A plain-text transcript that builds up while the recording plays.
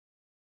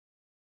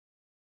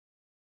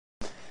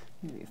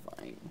You'll be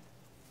fine.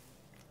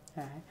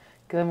 All right.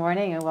 Good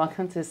morning and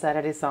welcome to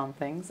Saturday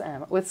Somm-Things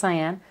with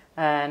Sian.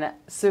 And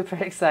super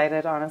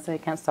excited, honestly,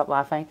 can't stop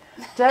laughing.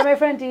 To have my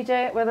friend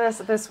DJ with us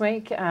this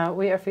week.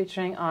 We are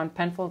featuring on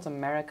Penfolds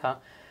America.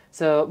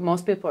 So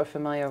most people are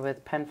familiar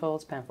with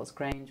Penfolds, Penfolds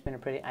Grange, been a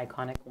pretty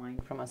iconic wine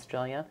from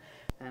Australia.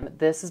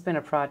 This has been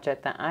a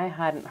project that I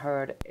hadn't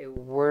heard a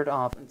word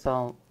of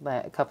until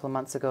like, a couple of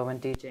months ago when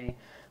DJ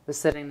was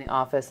sitting in the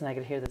office and I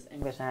could hear this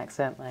English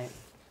accent like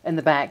in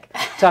the back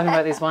talking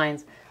about these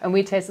wines. And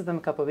we tasted them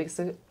a couple of weeks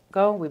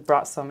ago. We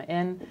brought some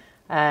in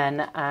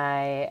and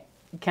I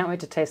can't wait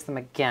to taste them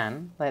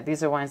again. Like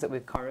these are wines that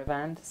we've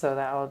caravanned, so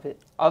that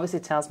obviously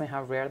tells me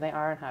how rare they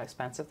are and how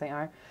expensive they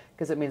are,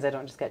 because it means I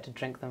don't just get to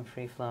drink them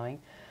free flowing.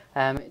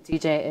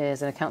 DJ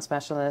is an account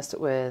specialist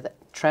with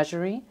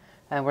Treasury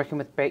and working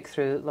with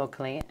Breakthrough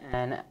locally,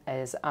 and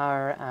is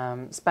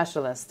our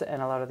specialist in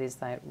a lot of these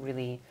like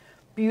really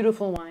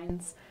beautiful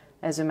wines.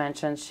 As we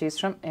mentioned, she's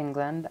from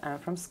England, I'm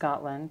from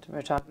Scotland.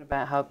 We're talking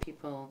about how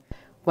people,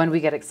 when we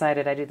get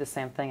excited, I do the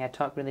same thing. I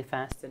talk really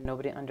fast and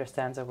nobody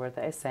understands a word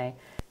that I say.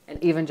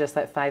 And even just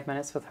like 5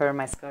 minutes with her,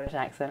 my Scottish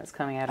accent is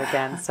coming out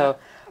again. So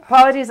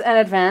apologies in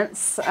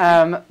advance,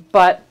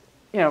 but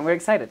you know, we're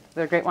excited.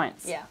 They're great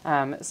wines.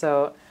 Yeah.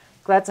 So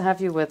glad to have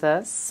you with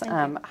us.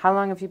 How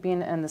long have you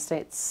been in the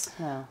States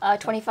now?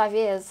 25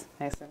 years.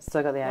 Excellent.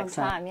 Still got the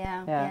accent. Long time,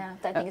 yeah.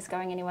 Don't think it's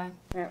going anywhere.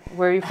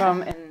 Where are you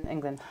from in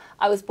England?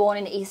 I was born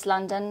in East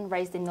London,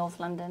 raised in North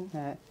London.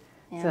 Yeah.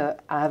 Yeah. So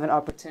I have an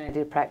opportunity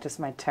to practice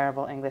my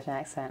terrible English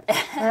accent.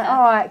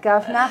 All right,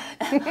 governor.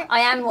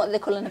 I am what they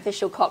call an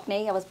official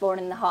Cockney. I was born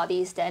in the heart of the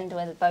East End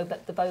where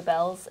the Bow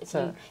Bells.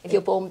 If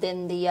you're born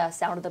within the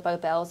sound of the Bow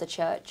Bells, the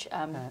church,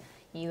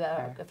 you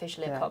are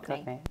officially a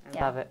Cockney. I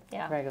love it.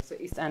 Yeah. Very good. So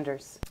East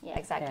Enders. Yeah,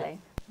 exactly.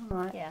 Yeah. All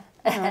right. Yeah.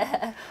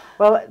 Right.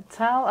 Well,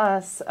 tell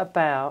us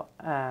about.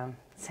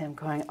 See, I'm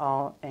going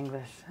all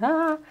English.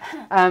 Tell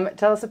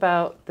us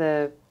about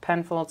the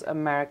Penfolds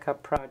America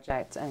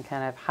project and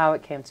kind of how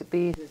it came to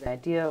be, whose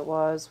idea it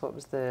was, what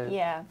was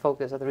the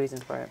focus or the reason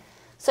for it.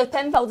 So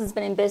Penfolds has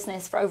been in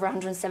business for over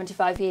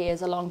 175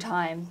 years, a long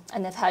time,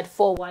 and they've had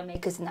 4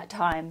 winemakers in that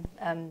time.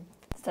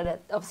 So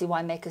that obviously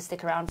winemakers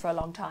stick around for a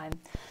long time.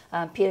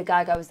 Peter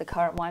Gago is the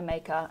current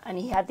winemaker, and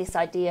he had this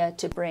idea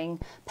to bring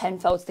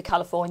Penfolds to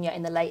California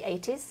in the late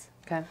 80s.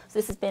 Okay. So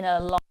this has been a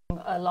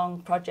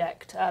long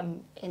project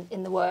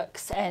in the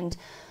works, and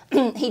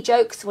he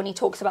jokes when he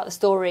talks about the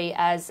story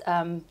as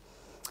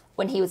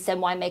when he would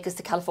send winemakers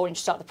to California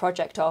to start the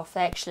project off,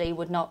 they actually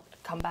would not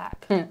come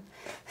back.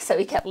 So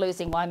he kept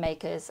losing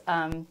winemakers.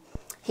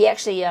 He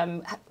actually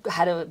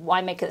had a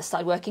winemaker that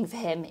started working for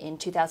him in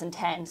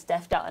 2010,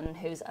 Steph Dutton,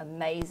 who's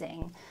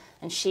amazing.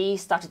 And she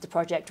started the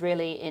project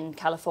really in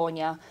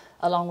California,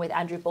 along with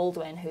Andrew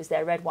Baldwin, who's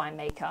their red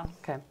winemaker.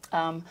 Okay.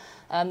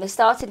 They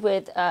started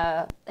with,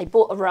 they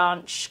bought a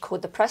ranch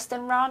called the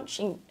Preston Ranch,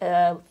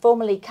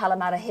 formerly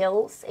Kalamata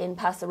Hills in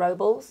Paso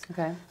Robles.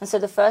 Okay. And so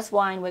the first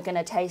wine we're going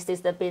to taste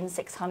is the Bin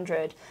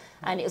 600.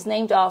 And it was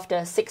named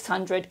after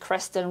 600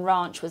 Creston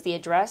Ranch was the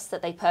address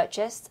that they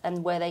purchased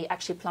and where they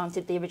actually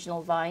planted the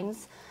original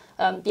vines.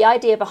 The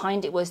idea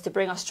behind it was to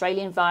bring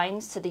Australian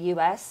vines to the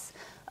US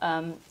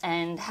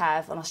and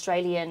have an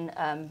Australian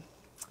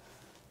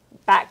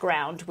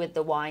background with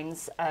the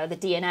wines, the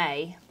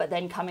DNA, but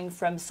then coming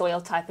from soil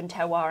type and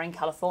terroir in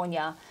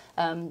California,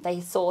 they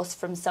source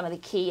from some of the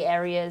key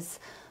areas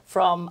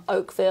from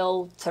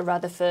Oakville to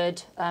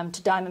Rutherford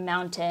to Diamond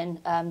Mountain,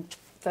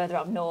 further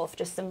up north,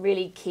 just some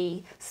really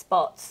key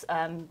spots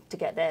to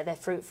get their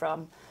fruit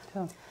from.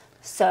 Cool.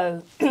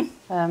 So,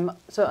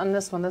 so on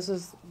this one, this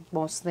is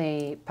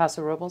mostly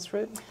Paso Robles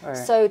fruit? Or?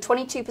 So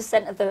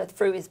 22% of the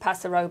fruit is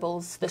Paso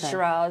Robles, the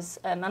Shiraz.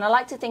 And I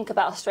like to think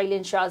about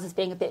Australian Shiraz as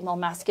being a bit more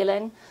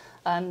masculine.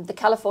 The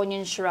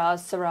Californian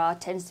Shiraz, Syrah,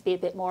 tends to be a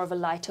bit more of a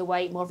lighter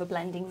weight, more of a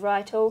blending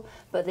varietal,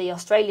 but the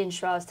Australian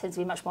Shiraz tends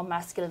to be much more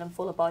masculine and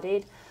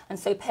fuller-bodied. And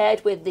so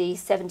paired with the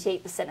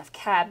 78% of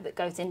cab that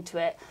goes into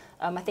it,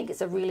 I think it's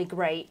a really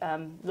great,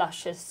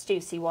 luscious,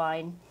 juicy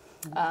wine.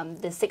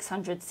 The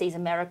 600 sees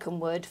American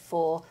wood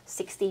for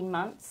 16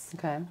 months.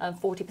 Okay.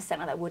 40%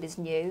 of that wood is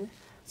new,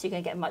 so you're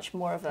going to get much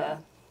more of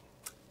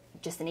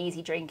just an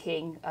easy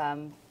drinking,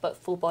 but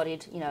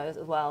full-bodied, you know, as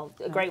well.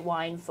 A great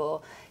wine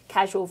for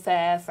casual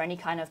fare, for any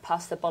kind of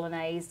pasta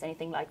bolognese,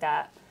 anything like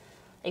that.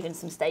 Even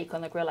some steak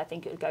on the grill, I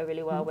think it would go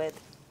really well with.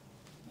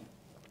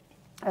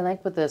 I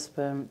like with this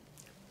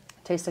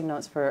tasting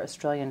notes for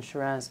Australian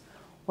Shiraz.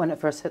 When it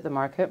first hit the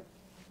market,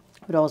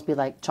 it would always be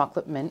like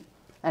chocolate mint.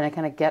 And I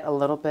kind of get a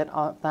little bit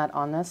of that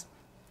on this,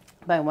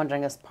 but I'm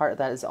wondering if part of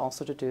that is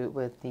also to do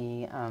with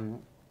the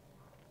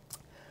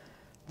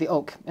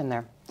oak in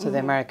there. So the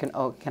American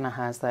oak kind of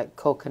has that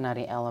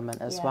coconutty element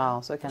as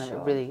well. So it kind of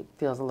it really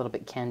feels a little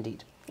bit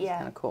candied. Yeah, it's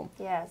kind of cool.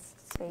 Yes,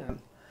 sweet.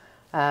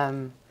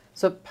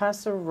 So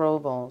Paso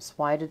Robles,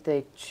 why did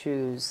they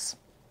choose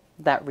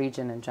that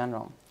region in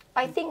general?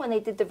 I think when they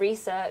did the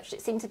research,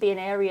 it seemed to be an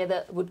area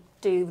that would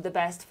do the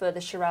best for the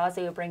Shiraz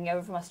they were bringing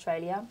over from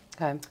Australia.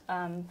 Okay.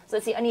 So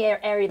it's the only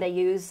area they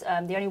use,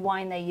 the only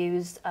wine they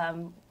used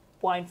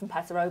wine from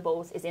Paso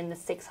Robles is in the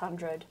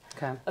 600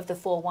 Okay. of the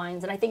 4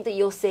 wines. And I think that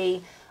you'll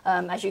see,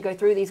 as you go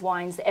through these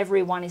wines, that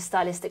every one is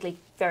stylistically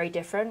very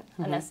different,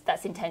 and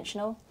that's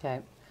intentional.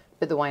 Okay.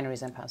 But the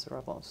winery's in Paso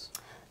Robles.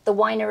 The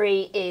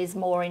winery is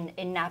more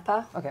in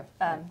Napa. Okay.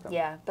 Cool.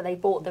 Yeah, but they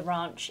bought the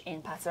ranch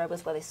in Paso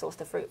Robles where they sourced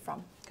the fruit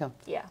from. Cool.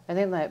 Yeah. I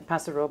think that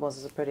Paso Robles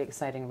is a pretty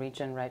exciting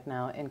region right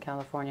now in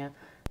California.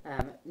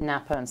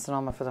 Napa and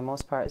Sonoma, for the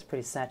most part, is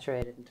pretty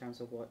saturated in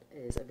terms of what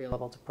is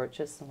available to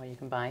purchase and what you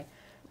can buy.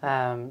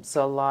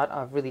 So a lot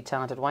of really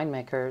talented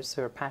winemakers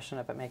who are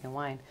passionate about making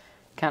wine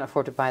can't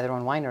afford to buy their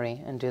own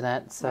winery and do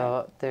that.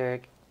 So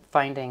they're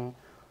finding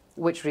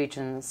which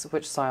regions,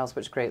 which soils,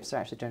 which grapes are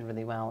actually doing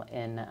really well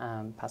in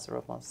Paso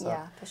Robles. So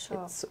yeah, for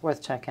sure. it's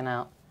worth checking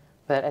out.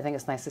 But I think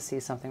it's nice to see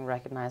something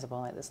recognizable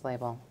like this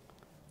label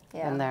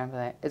in there.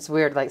 But it's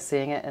weird, like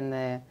seeing it in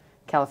the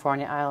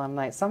California aisle. I'm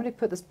like, somebody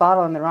put this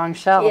bottle on the wrong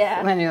shelf. Yeah.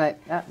 And then you're like,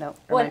 oh, no,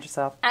 remind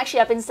yourself. Actually,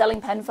 I've been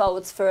selling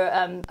Penfolds for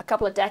a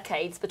couple of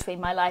decades between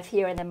my life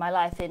here and then my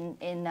life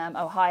in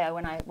Ohio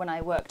when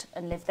I worked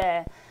and lived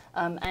there.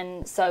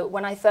 And so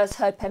when I first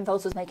heard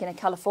Penfolds was making a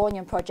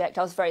Californian project,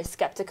 I was very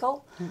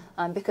skeptical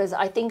because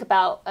I think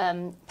about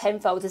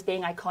Penfolds as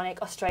being iconic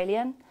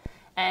Australian.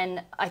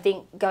 And I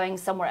think going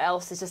somewhere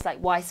else is just like,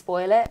 why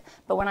spoil it?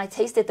 But when I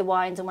tasted the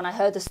wines and when I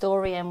heard the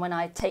story and when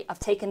I've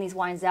taken these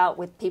wines out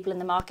with people in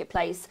the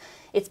marketplace,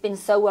 it's been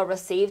so well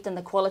received and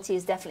the quality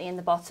is definitely in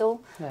the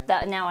bottle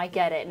that now I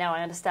get it. Now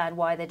I understand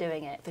why they're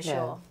doing it, for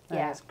sure.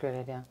 Yeah, that's a great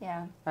idea.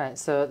 Yeah. All right,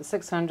 so the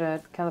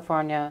 600,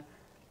 California,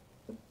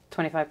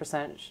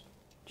 25%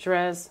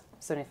 Shiraz,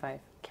 75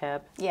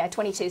 Cab. Yeah,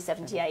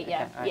 2278,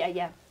 yeah. Okay, right.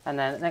 Yeah. And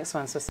then the next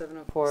one, so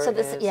 704 So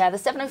is... the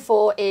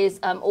 704 is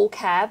all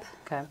Cab.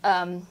 Okay.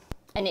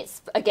 And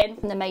it's, again,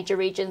 from the major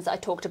regions that I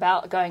talked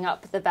about, going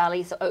up the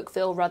valley, so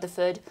Oakville,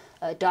 Rutherford,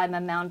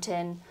 Diamond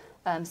Mountain,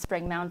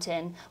 Spring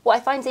Mountain. What I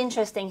find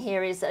interesting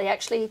here is that they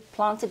actually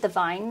planted the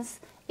vines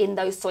in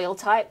those soil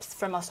types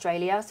from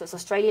Australia. So it's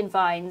Australian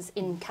vines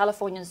in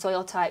Californian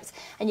soil types.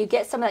 And you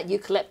get some of that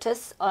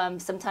eucalyptus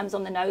sometimes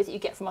on the nose that you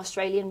get from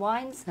Australian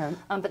wines. Yeah.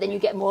 But then you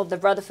get more of the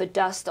Rutherford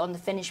dust on the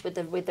finish with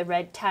the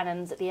red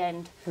tannins at the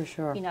end. For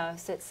sure. You know,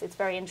 so it's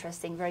very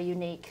interesting, very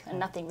unique, and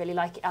nothing really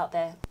like it out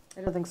there.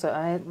 I don't think so.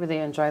 I really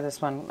enjoy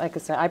this one. Like I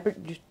said, I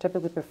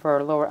typically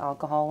prefer lower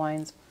alcohol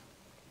wines.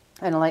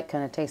 And I like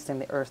kind of tasting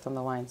the earth on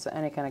the wine. So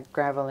any kind of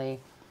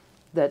gravelly,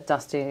 that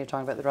dusty, you're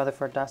talking about the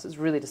Rutherford dust, is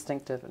really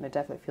distinctive, and I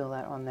definitely feel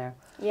that on there.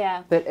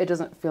 Yeah. But it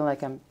doesn't feel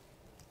like I'm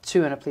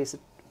chewing a piece of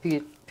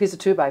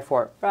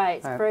 2x4. Right,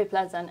 it's very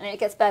pleasant, and it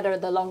gets better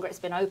the longer it's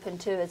been open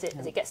too, as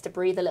it gets to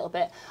breathe a little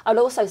bit. I would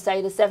also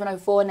say the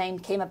 704 name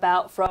came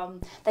about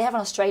from, they have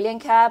an Australian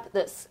cab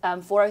that's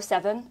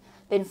 407,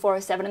 bin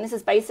 407, and this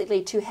is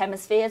basically two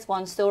hemispheres,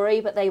 one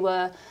story, but they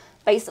were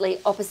basically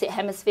opposite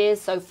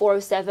hemispheres, so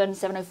 407,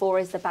 704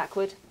 is the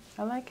backward.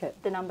 I like it.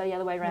 The number the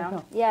other way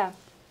around. Yeah,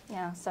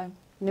 so...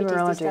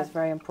 Numerology is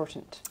very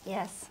important.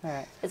 Yes. All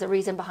right. There's a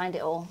reason behind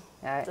it all.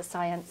 All right. It's a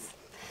science.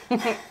 All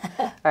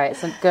right,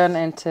 so going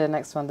into the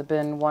next one, the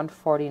bin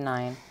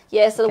 149.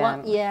 Yeah, so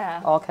Again, the one,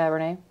 yeah. All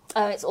Cabernet?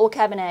 It's all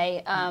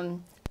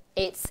Cabernet.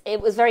 It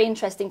was very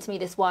interesting to me,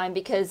 this wine,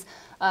 because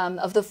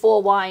of the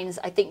 4 wines,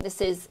 I think this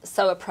is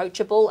so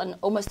approachable and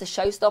almost a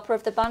showstopper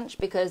of the bunch,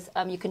 because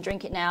you can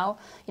drink it now.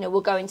 You know,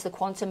 we'll go into the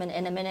Quantum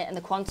in a minute, and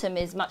the Quantum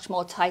is much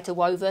more tighter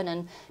woven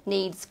and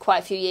needs quite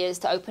a few years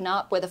to open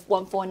up, where the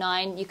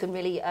 149 you can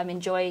really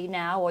enjoy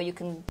now, or you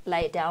can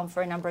lay it down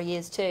for a number of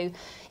years too.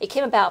 It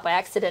came about by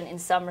accident in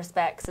some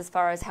respects as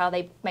far as how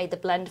they made the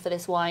blend for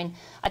this wine.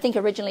 I think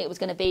originally it was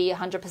going to be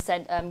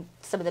 100%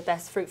 some of the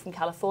best fruit from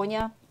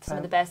California, some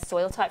of the best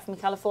soil type from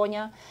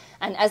California.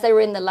 And as they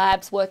were in the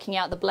labs working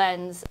out the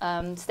blends,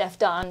 Steph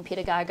Dunn,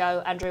 Peter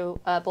Gago, Andrew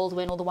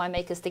Baldwin, all the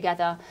winemakers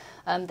together,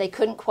 they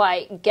couldn't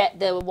quite get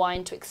the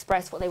wine to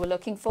express what they were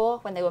looking for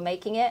when they were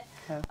making it.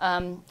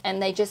 And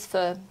they just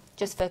for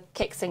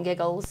kicks and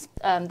giggles,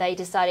 they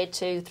decided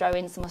to throw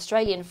in some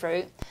Australian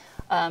fruit.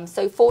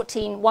 So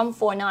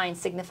 149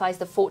 signifies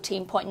the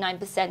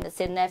 14.9% that's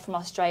in there from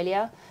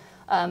Australia.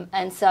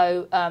 And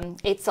so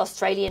it's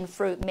Australian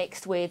fruit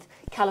mixed with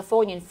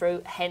Californian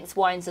fruit, hence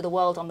Wines of the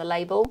World on the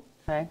label.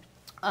 Okay.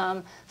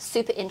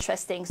 Super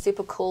interesting,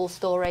 super cool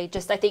story.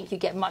 Just I think you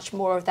get much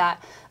more of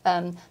that.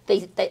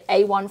 The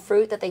A1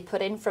 fruit that they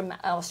put in from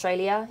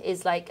Australia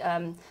is like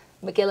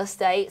McGill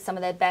Estate. Some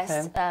of their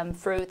best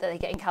fruit that they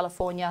get in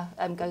California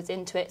goes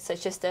into it. So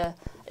it's a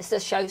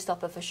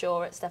showstopper for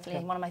sure. It's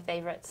definitely one of my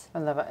favourites. I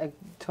love it. I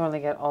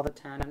totally get all the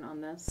tannin on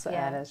this,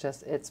 and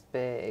it's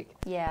big.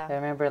 Yeah. I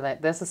remember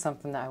like this is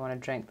something that I want to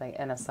drink like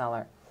in a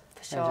cellar.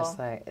 For sure. And just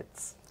like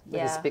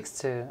it speaks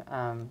to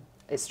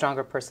a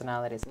stronger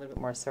personality. It's a little bit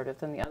more assertive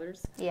than the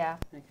others. Yeah.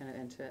 I'm kind of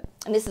into it.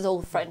 And this is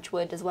all French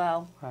wood as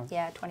well. Wow.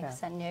 Yeah,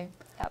 20% new.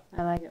 Yep.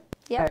 I like it.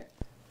 Yeah. Right.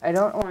 I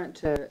don't want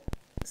to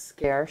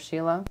scare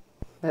Sheila,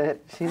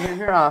 but she's in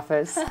her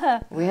office.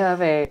 We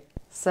have a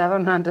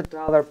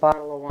 $700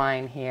 bottle of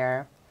wine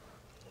here.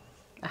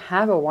 I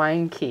have a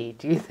wine key.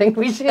 Do you think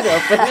we should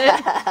open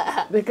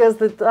it? Because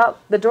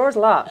the door's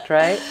locked,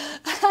 right?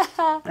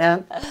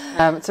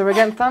 So we're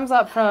getting thumbs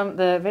up from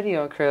the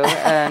video crew,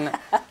 and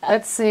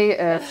let's see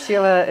if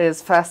Sheila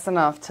is fast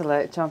enough to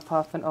like jump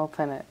off and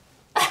open it.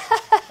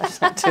 I just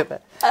can't do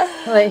that.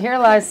 Like, here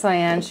lies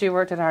Sian. She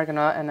worked at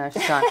Argonaut, and now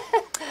she's gone.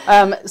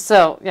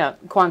 So yeah,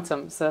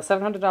 Quantum. So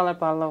 $700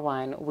 bottle of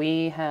wine.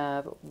 We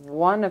have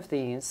one of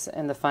these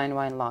in the fine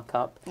wine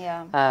lockup.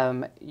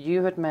 Yeah.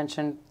 You had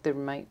mentioned there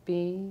might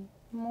be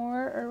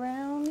more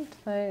around?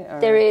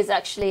 There is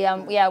actually,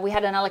 yeah, we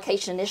had an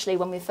allocation initially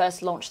when we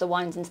first launched the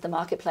wines into the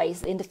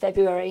marketplace into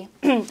February,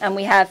 and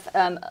we have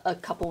a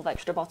couple of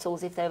extra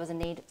bottles if there was a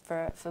need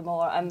for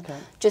more. Okay.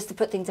 Just to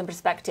put things in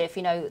perspective,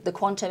 you know, the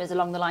Quantum is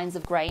along the lines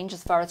of Grange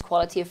as far as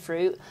quality of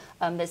fruit.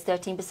 There's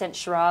 13%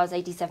 Shiraz,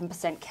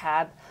 87%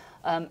 Cab,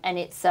 and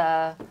it's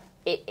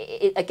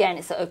again,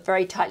 it's a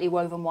very tightly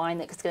woven wine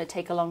that's going to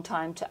take a long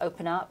time to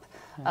open up.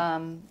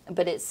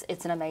 But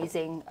it's an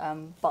amazing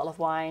bottle of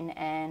wine,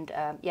 and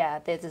yeah,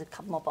 there's a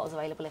couple more bottles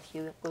available if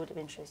you would have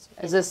interest.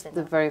 Is this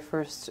the very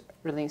first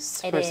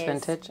release, It first is,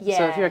 vintage? yeah.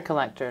 So if you're a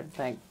collector,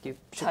 like you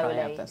should probably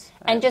have this.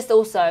 And just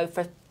also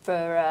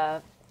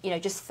for you know,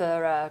 just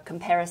for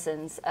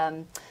comparisons,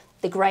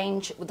 the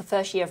Grange, the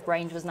first year of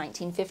Grange was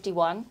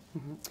 1951,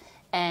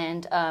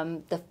 and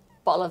the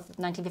bottle of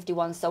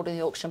 1951 sold in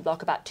the auction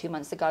block about 2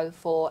 months ago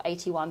for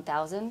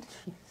 81,000.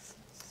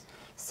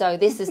 So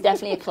this is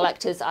definitely a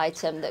collector's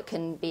item that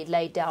can be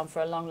laid down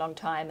for a long, long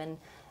time, and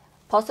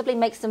possibly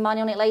make some money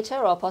on it later,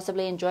 or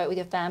possibly enjoy it with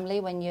your family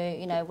when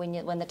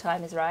when the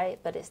time is right.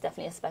 But it's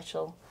definitely a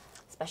special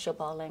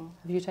bottling.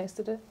 Have you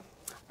tasted it?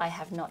 I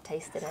have not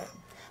tasted it,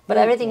 but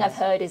everything I've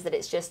heard is that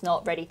it's just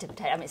not ready to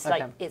taste. I mean, it's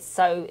like it's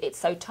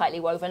so tightly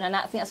woven, and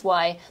I think that's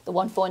why the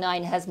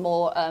 149 has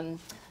more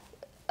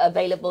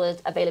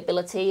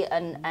availability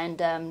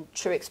and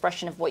true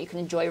expression of what you can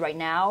enjoy right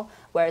now,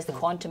 whereas the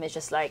Quantum is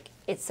just like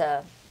it's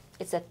at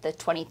the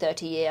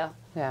 20-30 year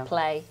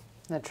play.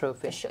 A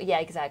trophy. For sure. Yeah,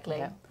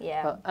 exactly.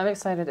 Yeah. Well, I'm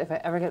excited if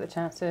I ever get the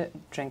chance to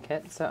drink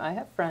it. So I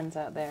have friends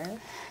out there.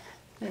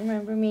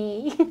 Remember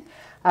me?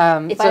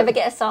 If I ever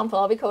get a sample,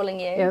 I'll be calling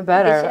you. Yeah,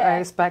 better. I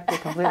expect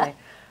it completely.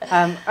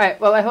 All right.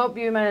 Well, I hope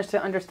you managed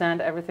to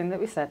understand everything that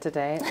we said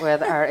today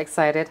with our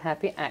excited,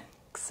 happy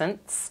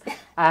accents.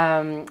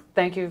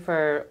 Thank you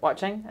for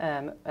watching.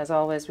 As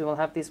always, we will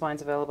have these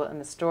wines available in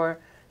the store.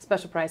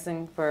 Special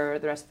pricing for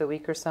the rest of the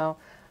week or so.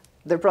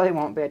 There probably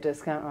won't be a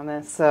discount on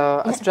this.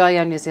 So Australia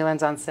and New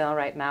Zealand's on sale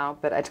right now,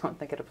 but I don't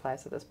think it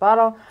applies to this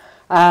bottle.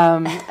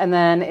 And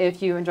then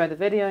if you enjoyed the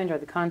video, enjoyed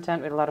the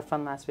content, we had a lot of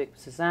fun last week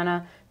with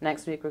Susanna.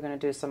 Next week we're going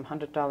to do some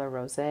 $100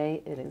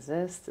 rosé. It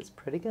exists. It's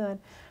pretty good.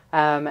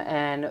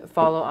 And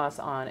follow us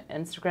on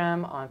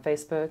Instagram, on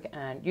Facebook,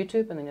 and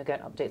YouTube, and then you'll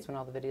get updates when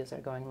all the videos are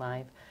going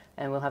live.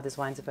 And we'll have these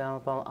wines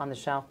available on the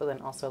shelf, but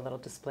then also a little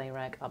display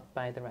rack up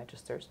by the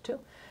registers too.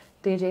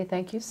 DJ,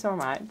 thank you so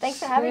much. Thanks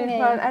for having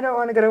me. I don't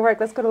want to go to work.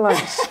 Let's go to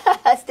lunch.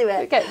 Let's do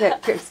it. Okay,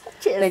 cheers.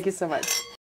 Cheers. Thank you so much.